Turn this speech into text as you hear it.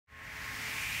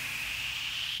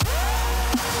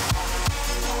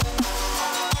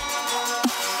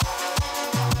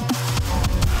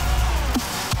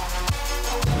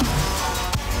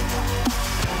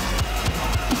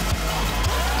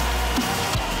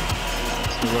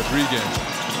Rodriguez.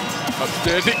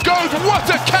 Upstairs it goes. What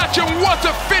a catch and what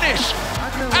a finish!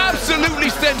 Absolutely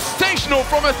sensational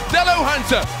from Othello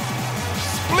Hunter.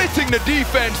 Splitting the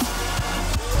defense.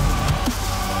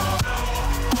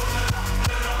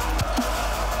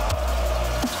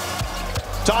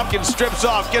 Tompkins strips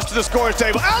off, gets to the scorer's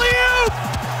table. Alley-oop!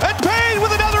 And Payne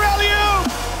with another alley-oop!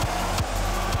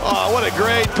 Oh, what a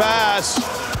great pass.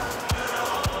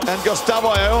 And Gustavo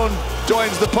Ayun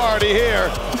joins the party here.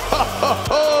 Ho, ho,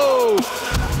 ho!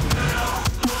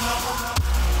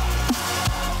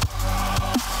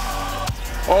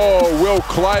 Oh, Will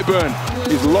Clyburn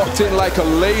is locked in like a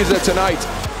laser tonight.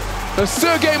 And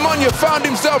Sergei Monya found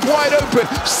himself wide open.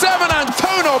 Seven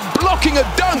Antonov blocking a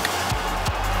dunk.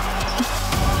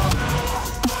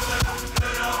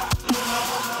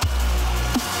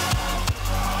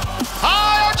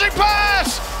 High arching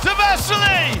pass to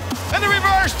Vesely! And the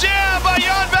reverse jam by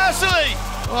Jan Vesely!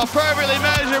 Well, perfectly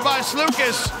measured by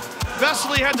Slukas.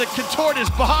 Vesely had to contort his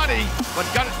body, but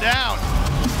got it down.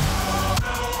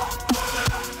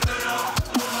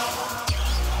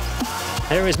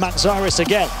 Here is Matsaris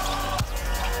again.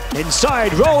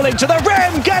 Inside, rolling to the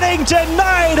rim, getting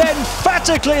denied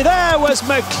emphatically. There was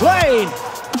McLean.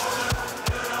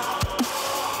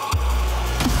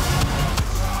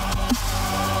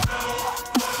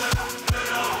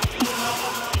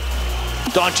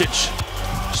 Doncic,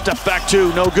 step back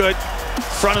two, no good.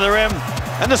 Front of the rim,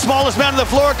 and the smallest man on the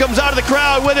floor comes out of the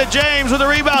crowd with it. James with a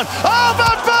rebound. Oh,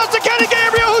 bounce pass to Kenny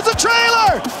Gabriel, who's a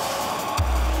trailer!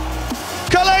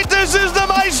 Kalaitis is the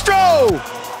maestro!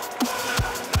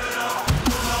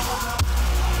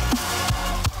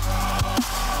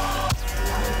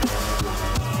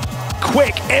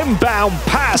 Quick inbound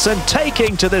pass and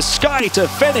taking to the sky to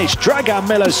finish. Dragan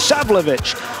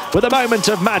Milosavljevic with a moment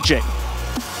of magic.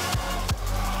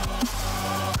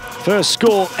 First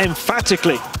score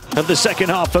emphatically of the second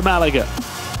half for Malaga.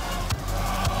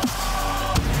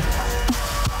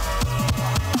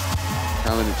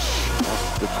 Kalinic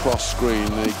off the cross screen.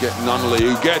 They get Nunley,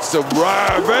 who gets the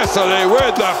Vesely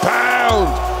with the pound.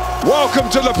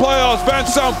 Welcome to the playoffs,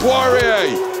 Vincent Poirier.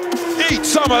 Eat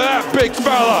some of that, big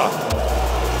fella.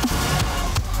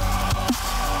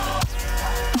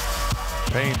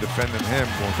 Payne defending him.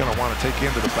 We're going to want to take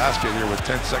him to the basket here with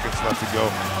 10 seconds left to go.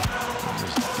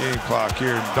 Game clock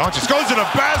here. Doncic goes to the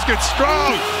basket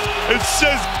strong. It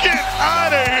says, get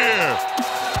out of here.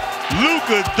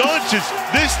 Luka Doncic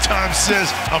this time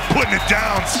says, I'm putting it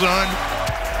down, son.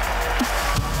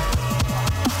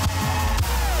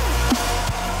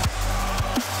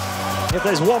 If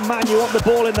there's one man you want the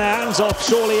ball in their hands of,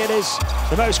 surely it is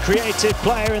the most creative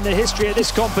player in the history of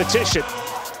this competition.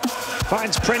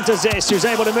 Finds Printezis, who's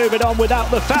able to move it on without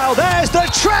the foul. There's the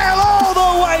trail all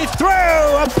the way through.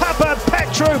 A Papa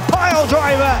Petru pile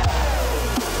driver.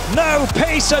 No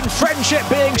peace and friendship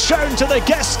being shown to the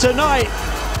guests tonight.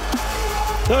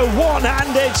 The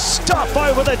one-handed stuff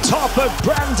over the top of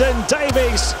Brandon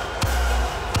Davies.